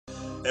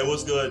Hey,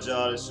 what's good,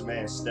 y'all? It's your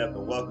man Steph,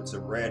 and welcome to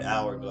Red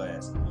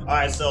Hourglass. All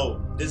right,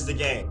 so this is the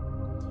game.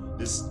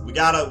 We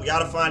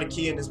gotta find a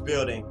key in this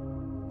building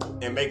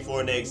and make for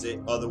an exit.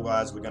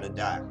 Otherwise, we're gonna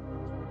die.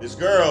 This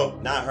girl,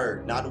 not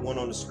her, not the one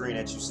on the screen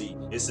that you see.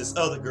 It's this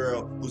other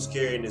girl who's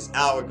carrying this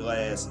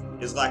hourglass.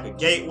 It's like a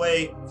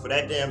gateway for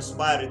that damn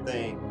spider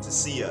thing to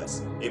see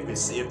us.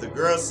 If the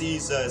girl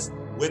sees us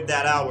with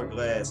that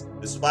hourglass,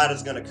 the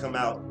spider's gonna come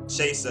out,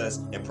 chase us,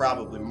 and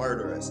probably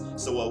murder us.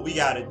 So what we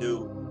gotta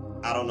do,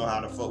 I don't know how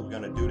the fuck we're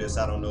gonna do this.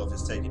 I don't know if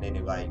it's taking any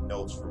like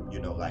notes from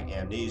like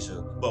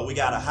amnesia, but we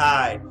gotta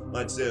hide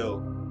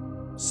until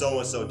so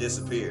and so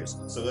disappears.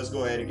 So let's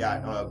go ahead and got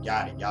it.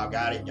 Y'all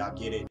got it. Y'all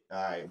get it.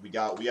 All right,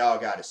 we all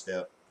got it.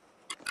 Step.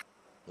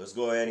 Let's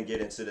go ahead and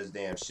get into this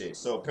damn shit.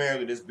 So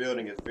apparently this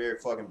building is very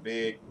fucking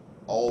big.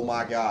 Oh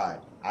my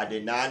god, I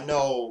did not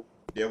know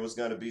there was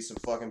gonna be some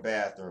fucking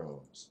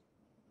bathrooms.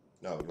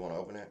 No, you want to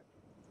open it?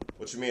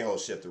 What you mean hold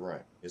shift to run?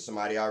 Is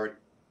somebody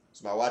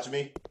watching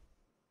me?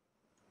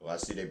 Well, I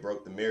see they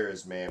broke the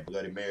mirrors, man.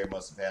 Bloody Mary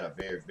must have had a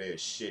very, very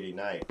shitty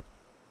night.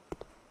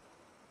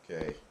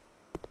 Okay.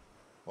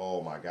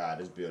 Oh my god,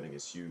 this building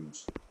is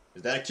huge.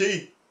 Is that a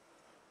key?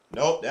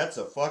 Nope, that's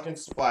a fucking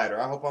spider.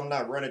 I hope I'm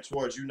not running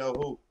towards you know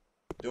who.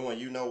 Doing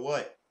you know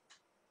what.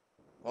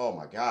 Oh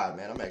my god,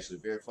 man. I'm actually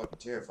very fucking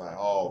terrified.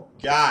 Oh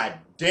god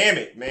damn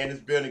it, man. This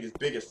building is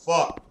big as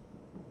fuck.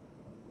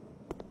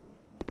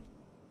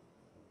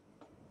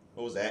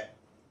 What was that?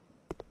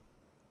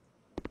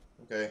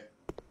 Okay.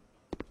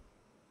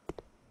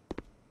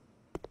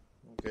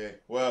 Okay.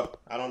 Well,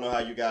 I don't know how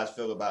you guys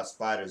feel about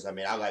spiders. I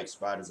mean, I like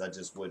spiders. I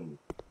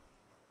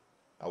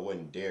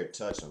wouldn't dare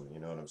touch them, you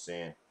know what I'm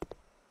saying?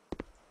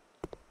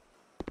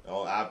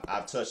 Oh,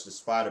 I've touched a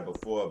spider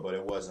before, but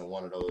it wasn't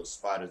one of those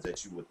spiders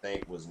that you would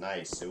think was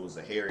nice. It was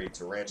a hairy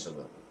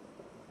tarantula.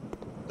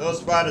 Those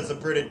spiders are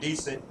pretty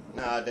decent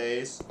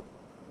nowadays.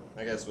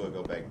 I guess we'll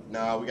go back.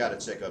 Nah, we gotta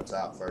check up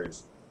top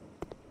first.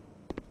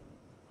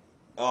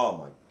 Oh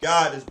my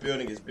god, this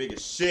building is big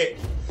as shit.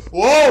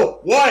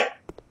 Whoa! What?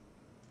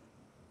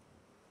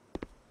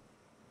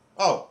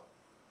 Oh.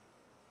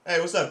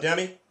 Hey, what's up,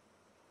 Demi?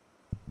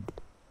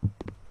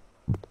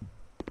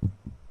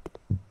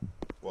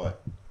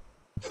 What?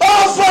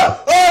 Oh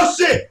fuck! Oh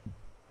shit!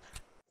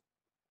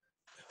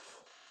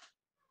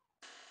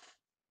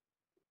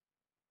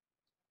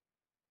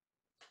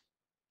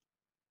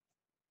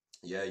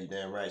 Yeah, you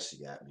damn right she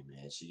got me,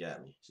 man. She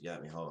got me. She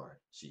got me hard.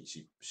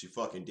 She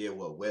fucking did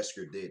what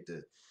Wesker did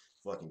to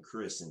fucking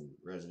Chris in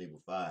Resident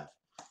Evil 5.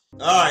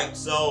 Alright,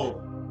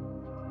 so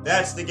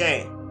that's the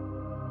game.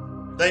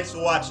 Thanks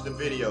for watching the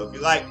video. If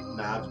you like it,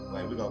 nah, I'm just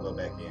playing. We're gonna go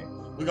back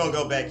in. We're gonna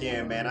go back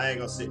in, man. I ain't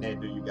gonna sit there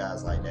and do you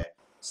guys like that.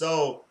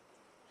 So,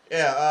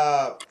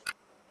 yeah,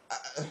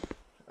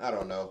 I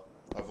don't know.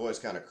 My voice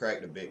kind of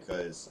cracked a bit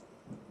because,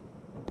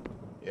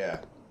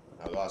 yeah,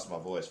 I lost my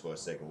voice for a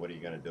second. What are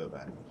you gonna do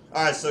about it?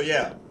 All right, so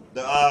yeah,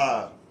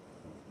 the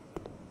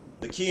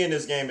key in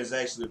this game is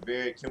actually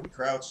very. Can we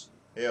crouch?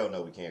 Hell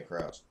no, we can't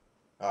crouch.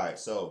 All right,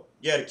 so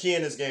yeah, the key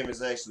in this game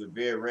is actually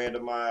very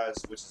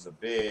randomized, which is a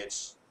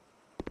bitch.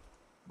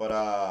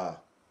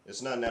 But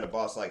it's nothing that a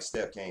boss like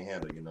Step can't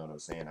handle. You know what I'm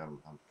saying? I'm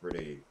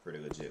pretty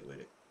legit with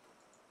it.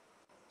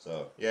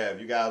 So yeah,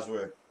 if you guys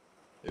were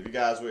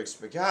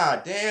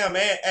God damn,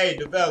 man. Hey,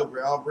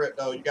 developer, Albrecht,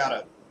 though, you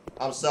gotta.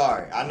 I'm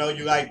sorry. I know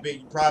you like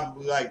big. You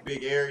probably like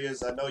big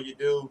areas. I know you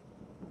do.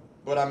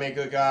 But I mean,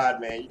 good God,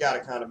 man, you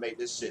gotta kind of make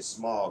this shit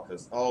small,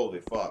 cause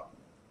holy fuck,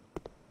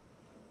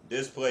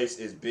 this place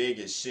is big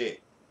as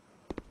shit.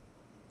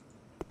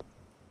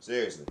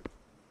 Seriously.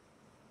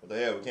 What the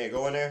hell? We can't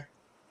go in there?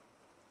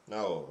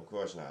 No, of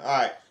course not. All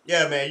right,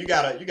 yeah, man, you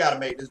gotta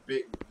make this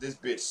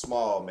bitch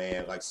small,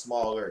 man, like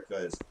smaller,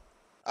 cause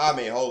I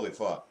mean, holy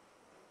fuck.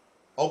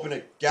 Open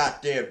the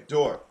goddamn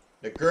door.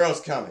 The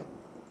girl's coming.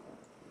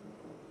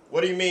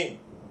 What do you mean?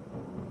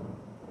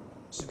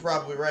 She's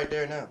probably right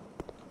there now.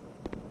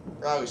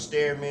 Probably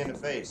staring me in the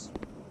face.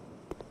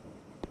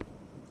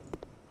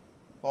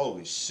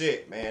 Holy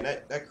shit, man.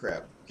 That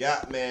crap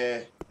got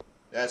me.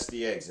 That's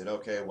the exit.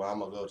 Okay, well, I'm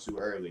gonna go too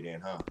early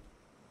then, huh?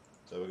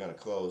 So we're gonna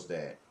close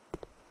that.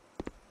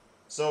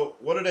 So,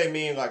 what do they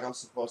mean like I'm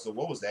supposed to...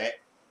 What was that?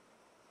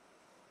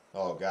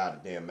 Oh,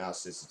 God, the damn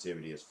mouse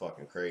sensitivity is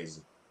fucking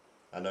crazy.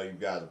 I know you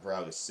guys are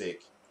probably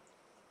sick.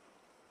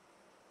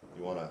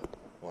 You wanna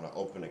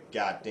open a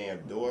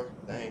goddamn door?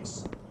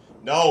 Thanks.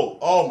 No!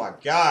 Oh my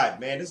god,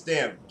 man, this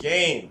damn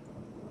game.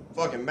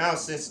 Fucking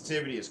mouse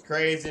sensitivity is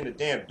crazy and the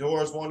damn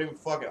doors won't even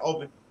fucking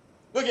open.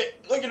 Look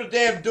at the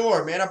damn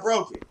door, man. I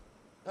broke it.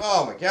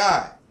 Oh my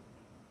god.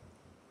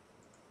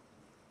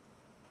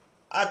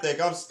 I think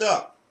I'm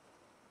stuck.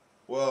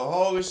 Well,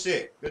 holy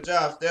shit. Good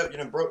job, Step. You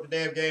done broke the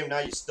damn game, now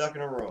you're stuck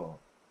in a room.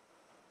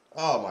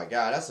 Oh my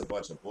god, that's a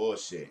bunch of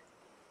bullshit.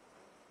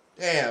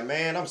 Damn,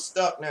 man, I'm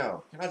stuck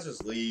now. Can I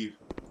just leave?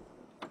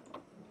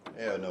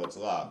 Hell no, it's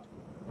locked.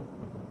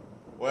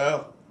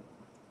 Well,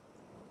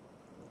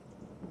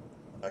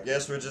 I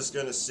guess we're just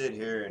gonna sit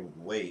here and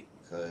wait,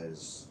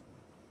 because,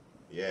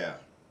 yeah,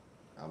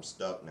 I'm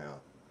stuck now.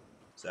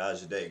 So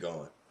how's your day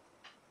going?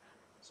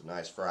 a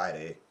nice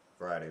Friday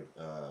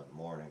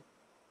morning.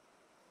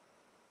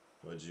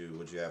 What'd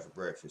you have for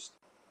breakfast?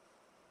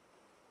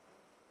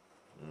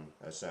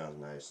 That sounds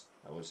nice.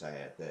 I wish I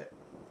had that.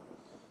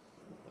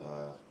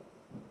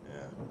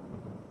 Yeah,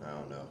 I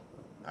don't know.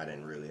 I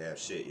didn't really have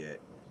shit yet.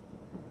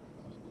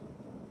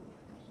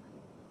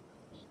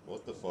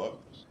 What the fuck?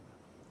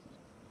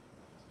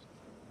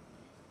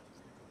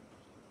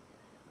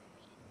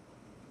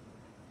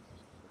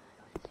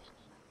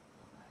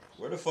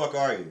 Where the fuck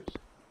are you?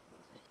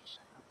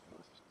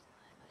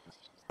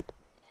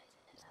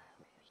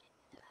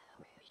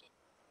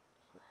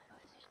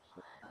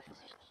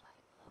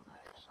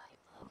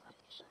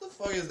 What the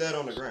fuck is that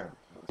on the ground?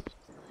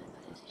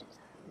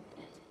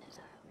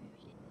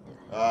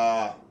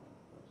 Uh,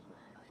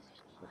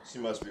 she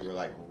must be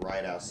like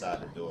right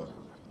outside the door.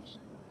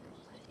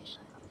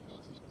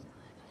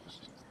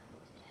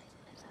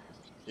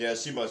 Yeah,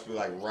 she must be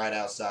like right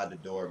outside the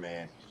door,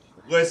 man.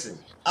 Listen,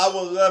 I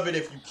would love it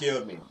if you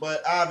killed me,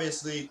 but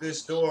obviously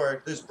this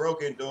door, this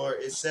broken door,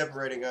 is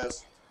separating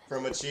us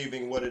from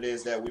achieving what it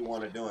is that we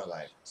want to do in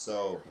life.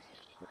 So,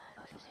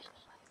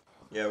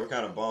 yeah, we're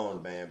kind of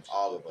boned, man,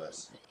 all of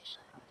us.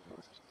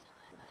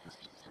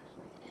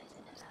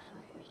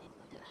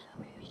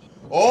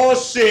 Oh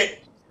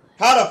shit!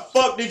 How the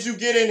fuck did you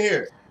get in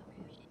here?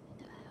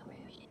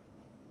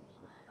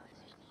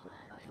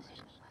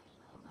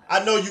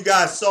 I know you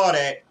guys saw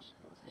that.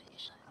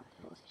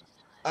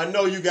 I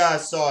know you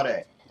guys saw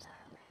that.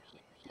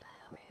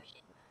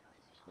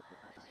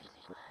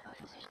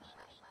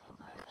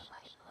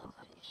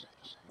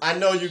 I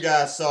know you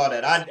guys saw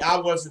that. I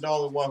wasn't the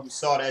only one who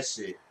saw that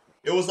shit.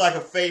 It was like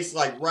a face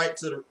like right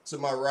to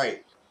my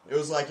right. It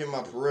was like in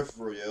my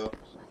peripheral, yo.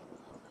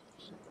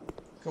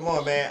 Come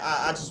on, man.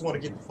 I just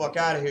want to get the fuck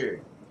out of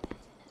here.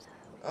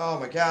 Oh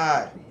my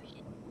god.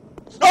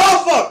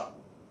 Oh fuck!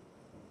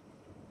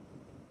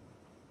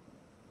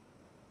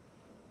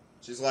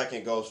 She's like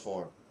in ghost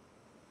form.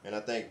 And I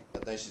think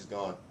she's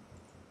gone.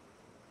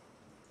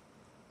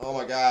 Oh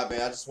my god,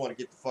 man. I just want to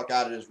get the fuck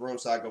out of this room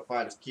so I can go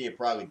find this key and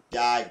probably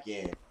die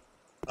again.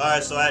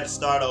 Alright, so I had to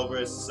start over.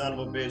 It's a son of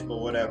a bitch,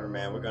 but whatever,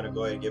 man. We're gonna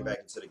go ahead and get back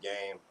into the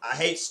game. I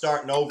hate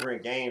starting over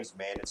in games,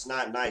 man. It's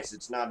not nice.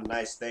 It's not a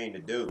nice thing to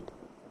do.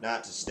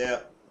 Not to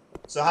step.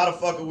 So how the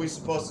fuck are we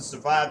supposed to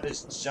survive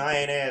this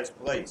giant-ass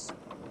place?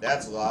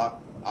 That's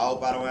locked. I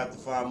hope I don't have to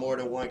find more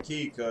than one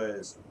key,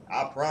 because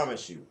I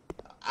promise you,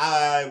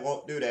 I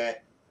won't do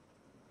that.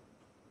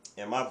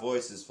 And my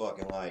voice is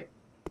fucking, like,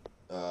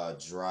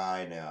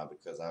 dry now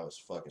because I was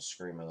fucking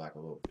screaming like a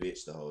little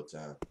bitch the whole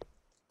time.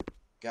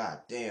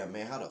 God damn,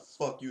 man. How the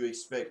fuck you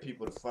expect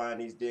people to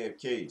find these damn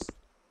keys?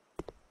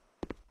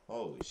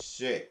 Holy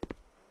shit.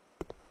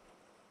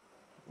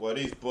 Well,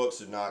 these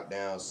books are knocked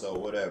down, so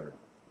whatever.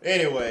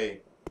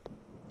 Anyway,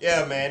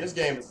 yeah, man, this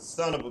game is a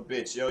son of a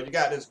bitch, yo. You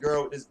got this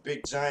girl with this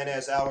big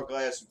giant-ass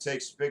hourglass who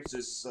takes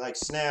pictures like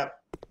snap.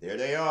 There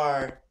they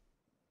are.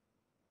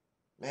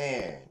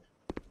 Man.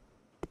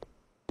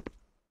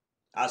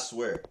 I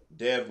swear,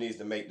 Dev needs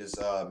to make this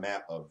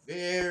map a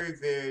very,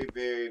 very,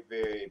 very,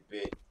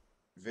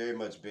 very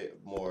much bit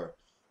more.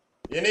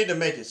 You need to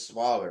make it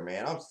smaller,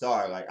 man. I'm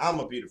sorry. Like, I'm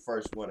going to be the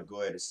first one to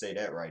go ahead and say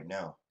that right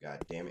now.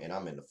 God damn it. And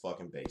I'm in the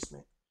fucking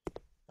basement.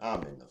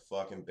 I'm in the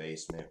fucking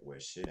basement where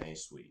shit ain't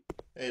sweet.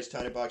 Hey, it's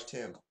Tiny Box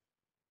Tim.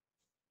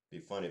 Be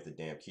funny if the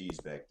damn key's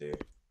back there.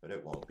 But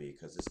it won't be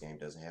because this game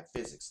doesn't have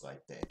physics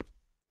like that.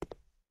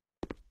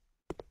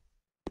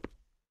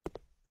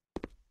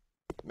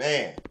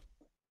 Man.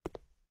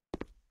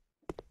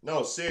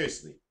 No,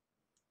 seriously.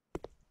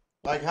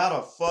 Like, how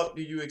the fuck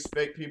do you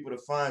expect people to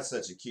find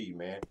such a key,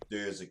 man?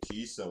 There's a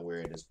key somewhere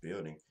in this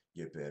building.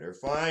 You better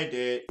find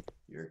it.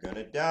 You're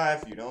gonna die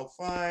if you don't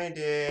find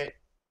it.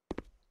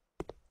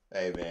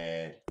 Hey,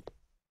 man.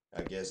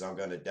 I guess I'm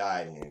gonna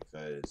die then,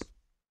 because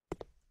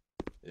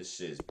this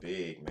shit's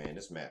big, man.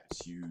 This map is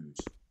huge.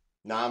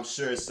 Now, I'm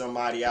sure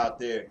somebody out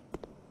there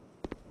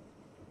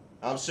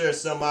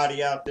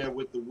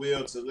with the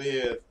will to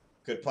live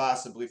could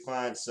possibly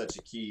find such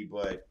a key,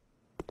 but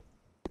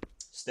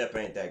Step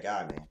ain't that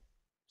guy, man.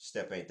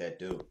 Step ain't that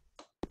dude.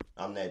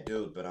 I'm that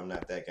dude, but I'm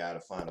not that guy to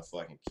find a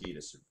fucking key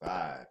to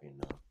survive, you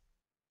know.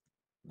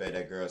 Bet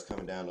that girl's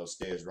coming down those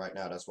stairs right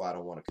now. That's why I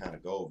don't want to kind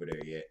of go over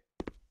there yet.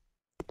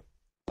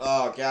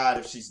 Oh, God,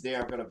 if she's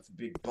there, I'm going to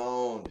be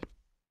boned.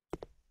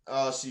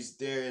 Oh, she's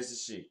there, isn't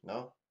she?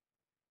 No?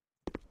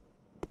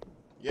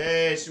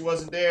 Yay, she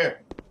wasn't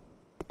there.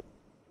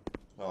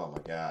 Oh,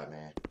 my God,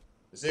 man.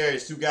 This area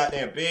is too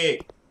goddamn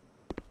big.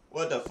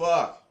 What the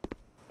fuck?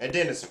 And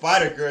then the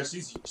spider girl,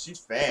 she's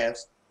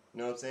fast. You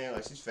know what I'm saying?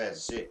 Like, she's fast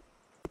as shit.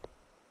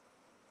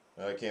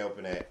 Oh, I can't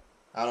open that.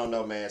 I don't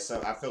know, man.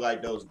 I feel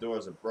like those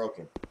doors are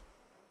broken.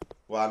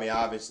 Well, I mean,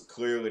 obviously,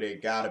 clearly they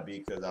gotta be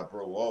because I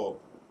broke. Whoa.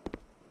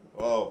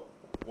 Whoa.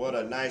 What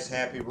a nice,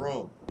 happy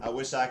room. I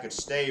wish I could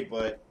stay,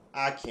 but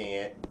I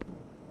can't.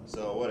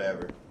 So,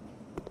 whatever.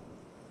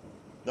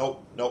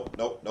 Nope, nope,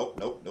 nope, nope,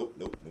 nope, nope,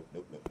 nope, nope,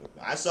 nope, nope, nope.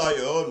 I saw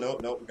you. Oh,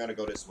 nope, nope. We're gonna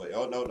go this way.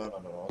 Oh, no, no, no,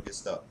 no, no. Don't get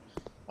stuck.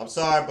 I'm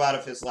sorry about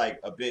if it's, like,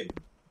 a bit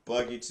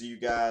buggy to you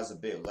guys, a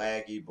bit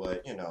laggy,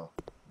 but, you know,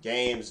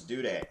 games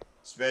do that,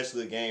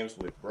 especially games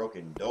with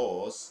broken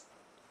doors.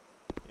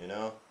 You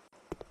know.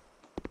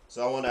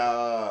 So I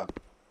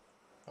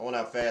wonder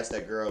how fast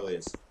that girl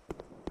is.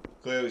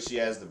 Clearly, she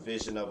has the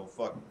vision of a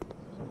fucking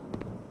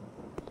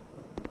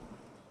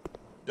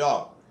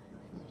dog.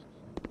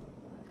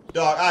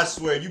 Dog, I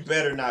swear, you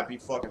better not be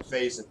fucking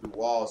phasing through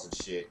walls and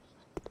shit.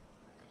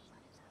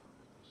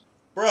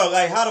 Bro,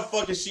 like, how the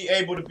fuck is she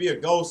able to be a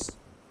ghost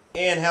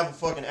and have a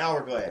fucking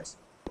hourglass?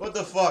 What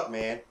the fuck,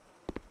 man?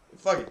 You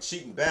fucking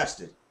cheating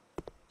bastard.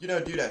 You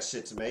don't do that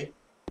shit to me.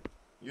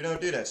 You don't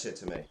do that shit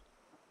to me.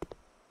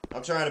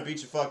 I'm trying to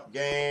beat your fucking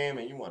game,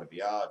 and you want to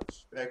be all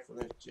disrespectful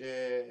and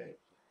shit.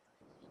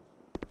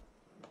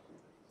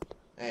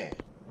 Man.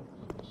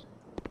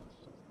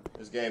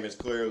 This game is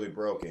clearly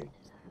broken.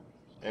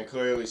 And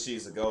clearly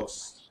she's a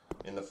ghost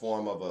in the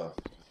form of a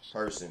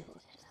person.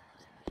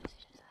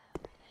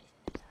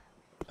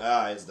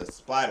 Ah, it's the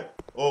spider.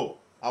 Oh,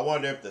 I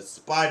wonder if the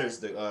spider's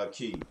the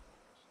key.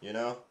 You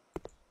know?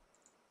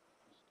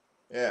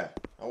 Yeah,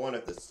 I wonder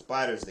if the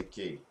spider's the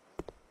key.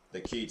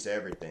 The key to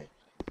everything.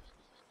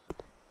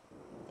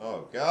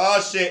 Oh,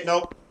 God, shit,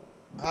 nope.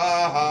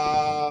 Ha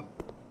ha.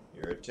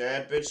 You're a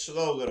tad bit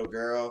slow, little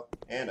girl.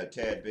 And a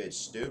tad bit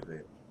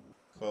stupid.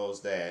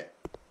 Close that.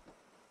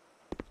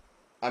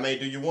 I mean,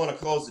 do you want to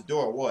close the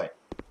door or what?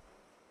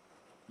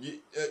 You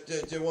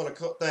want to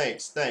close?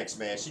 Thanks,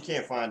 man. She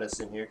can't find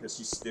us in here because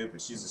she's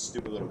stupid. She's a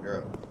stupid little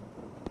girl.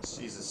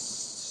 She's a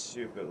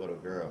stupid little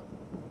girl.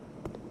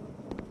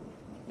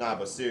 Nah,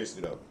 but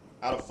seriously, though.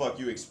 How the fuck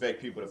you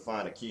expect people to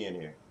find a key in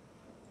here?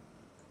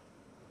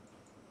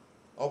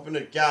 Open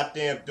the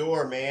goddamn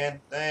door,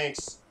 man.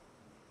 Thanks.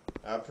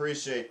 I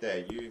appreciate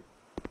that. You're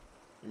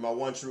my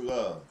one true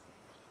love.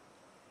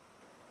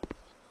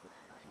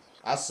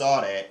 I saw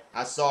that.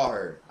 I saw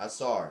her. I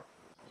saw her.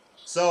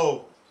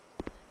 So,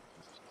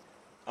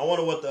 I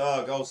wonder what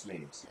the ghost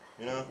means.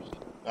 You know?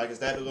 Like, is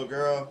that the little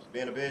girl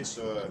being a bitch,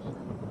 or...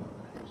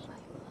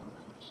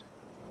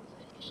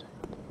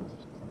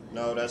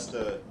 No, that's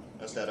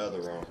that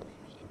other room.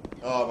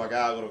 Oh my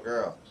God, little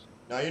girl.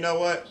 Now, you know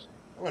what?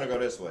 I'm gonna go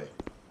this way.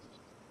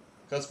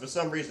 Because for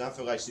some reason, I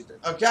feel like she's...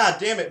 Oh, God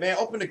damn it, man.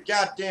 Open the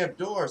goddamn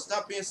door.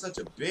 Stop being such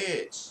a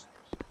bitch.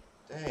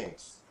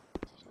 Thanks.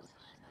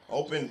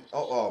 Open.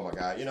 Oh my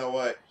God. You know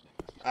what?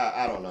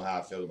 I don't know how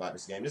I feel about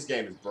this game. This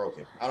game is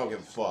broken. I don't give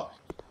a fuck.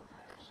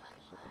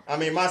 I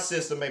mean, my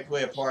sister may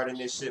play a part in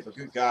this shit, but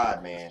good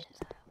God, man.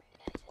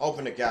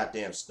 Open the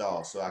goddamn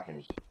stall so I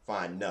can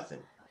find nothing.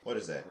 What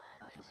is that?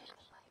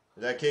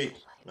 Is that key?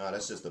 No,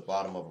 that's just the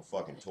bottom of a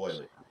fucking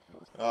toilet.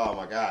 Oh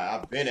my God.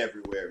 I've been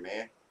everywhere,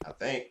 man. I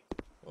think.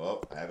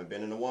 Well, I haven't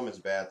been in the woman's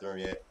bathroom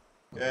yet.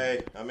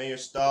 Okay. I'm in your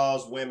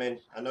stalls, women.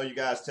 I know you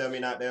guys tell me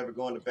not to ever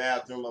go in the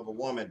bathroom of a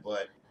woman,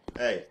 but...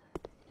 Hey,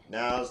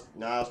 now's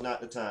not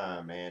the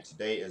time, man.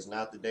 Today is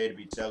not the day to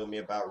be telling me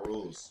about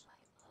rules.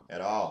 At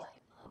all.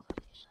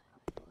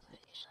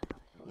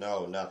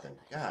 No, nothing.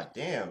 God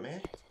damn,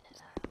 man.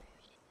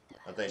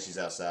 I think she's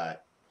outside.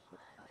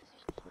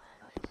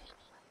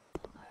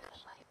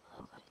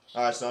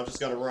 Alright, so I'm just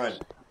gonna run.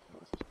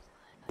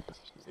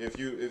 If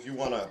you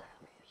wanna...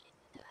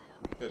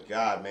 Good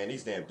God, man.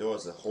 These damn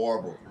doors are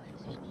horrible.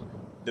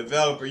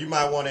 Developer, you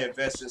might want to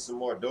invest in some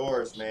more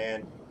doors,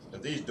 man.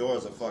 But these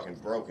doors are fucking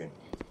broken.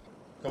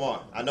 Come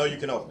on. I know you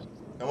can open.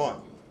 Come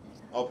on.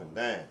 Open.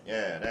 Damn.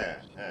 Yeah,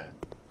 there. Yeah.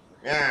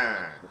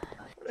 Yeah.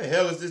 What the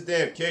hell is this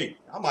damn key?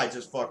 I might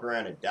just fuck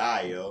around and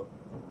die, yo.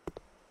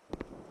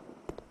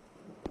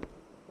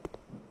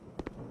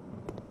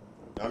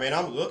 I mean,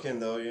 I'm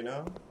looking, though, you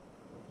know.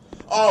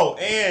 Oh,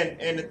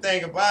 and the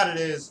thing about it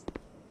is,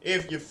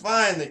 if you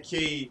find the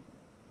key,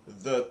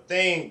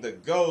 the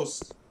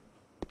ghost,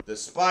 the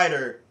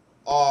spider...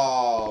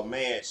 Oh,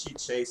 man, she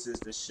chases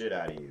the shit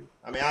out of you.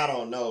 I mean, I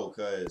don't know,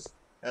 because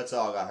that's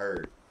all I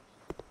heard.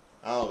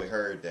 I only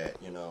heard that,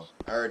 you know.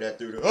 I heard that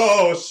through the...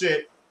 Oh,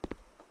 shit!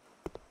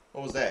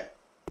 What was that?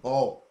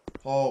 Oh.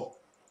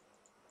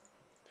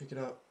 Pick it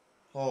up.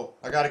 Oh,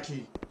 I got a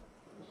key.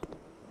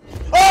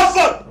 Oh,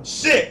 fuck!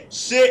 Shit!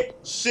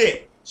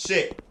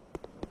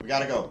 We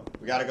gotta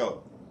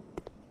go.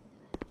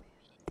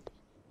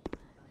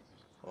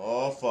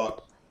 Oh,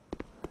 fuck.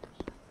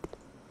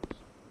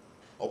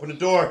 Open the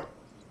door.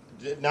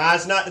 Nah,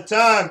 it's not the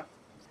time.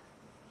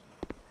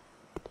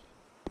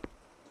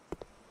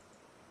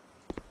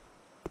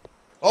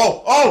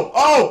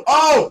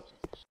 Oh,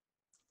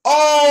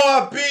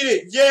 I beat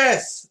it.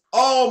 Yes.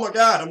 Oh, my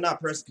God. I'm not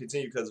pressing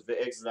continue because if it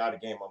exits out of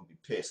the game, I'm going to be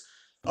pissed.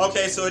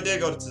 Okay, so it did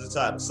go to the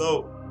title.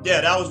 So,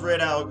 yeah, that was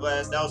Red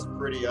Hourglass. That was a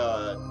pretty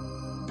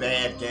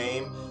bad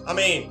game. I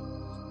mean,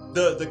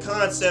 the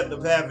concept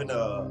of having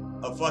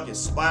a fucking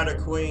Spider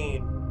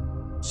Queen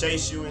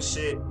chase you and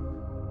shit,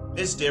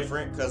 it's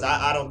different, because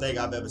I don't think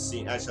I've ever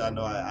seen... Actually, I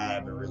know I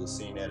haven't really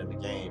seen that in the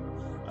game.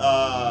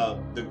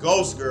 The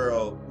ghost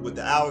girl with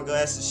the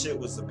hourglass and shit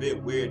was a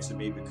bit weird to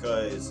me,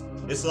 because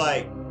it's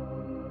like,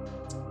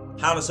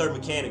 how does her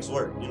mechanics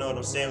work? You know what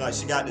I'm saying? Like,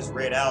 she got this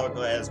red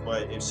hourglass,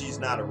 but if she's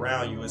not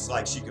around you, it's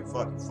like she can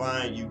fucking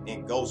find you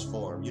in ghost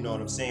form. You know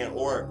what I'm saying?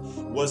 Or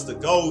was the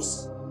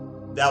ghost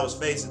that was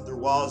facing through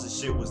walls and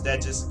shit, was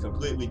that just a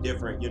completely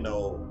different, you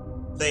know,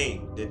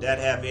 thing? Did that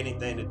have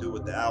anything to do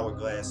with the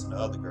hourglass and the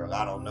other girl?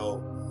 I don't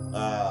know.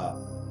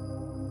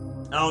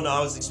 I don't know. I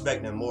was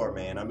expecting more,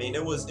 man. I mean,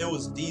 it was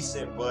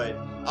decent, but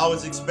I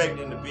was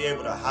expecting to be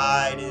able to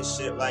hide and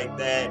shit like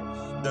that.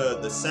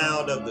 The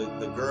sound of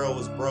the girl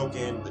was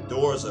broken. The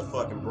doors are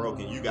fucking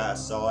broken. You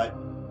guys saw it.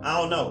 I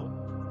don't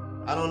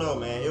know,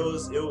 man.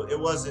 It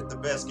wasn't the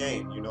best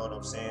game. You know what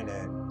I'm saying?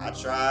 And I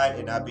tried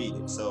and I beat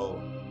it.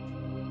 So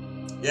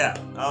yeah,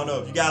 I don't know.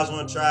 If you guys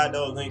want to try it,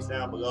 those links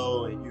down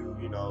below, and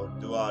you know,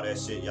 do all that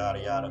shit, yada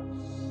yada.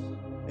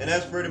 And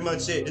that's pretty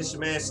much it. This is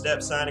your man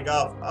Step signing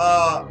off.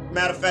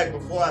 Matter of fact,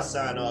 before I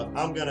sign off,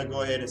 I'm gonna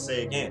go ahead and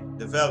say again,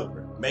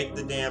 developer, make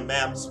the damn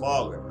map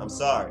smaller. I'm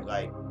sorry.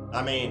 Like,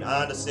 I mean,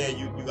 I understand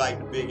you like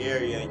the big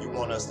area and you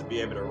want us to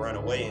be able to run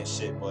away and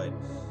shit, but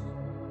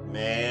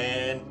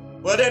man.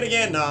 Well, then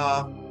again,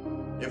 nah.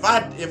 If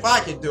I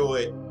can do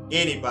it,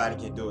 anybody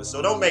can do it.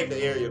 So don't make the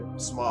area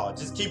small.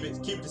 Just keep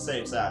it the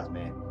same size,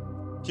 man.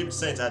 Keep it the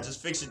same size.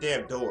 Just fix your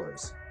damn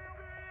doors.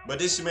 But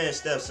this is your man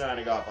Steph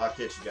signing off. I'll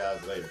catch you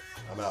guys later.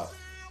 I'm out.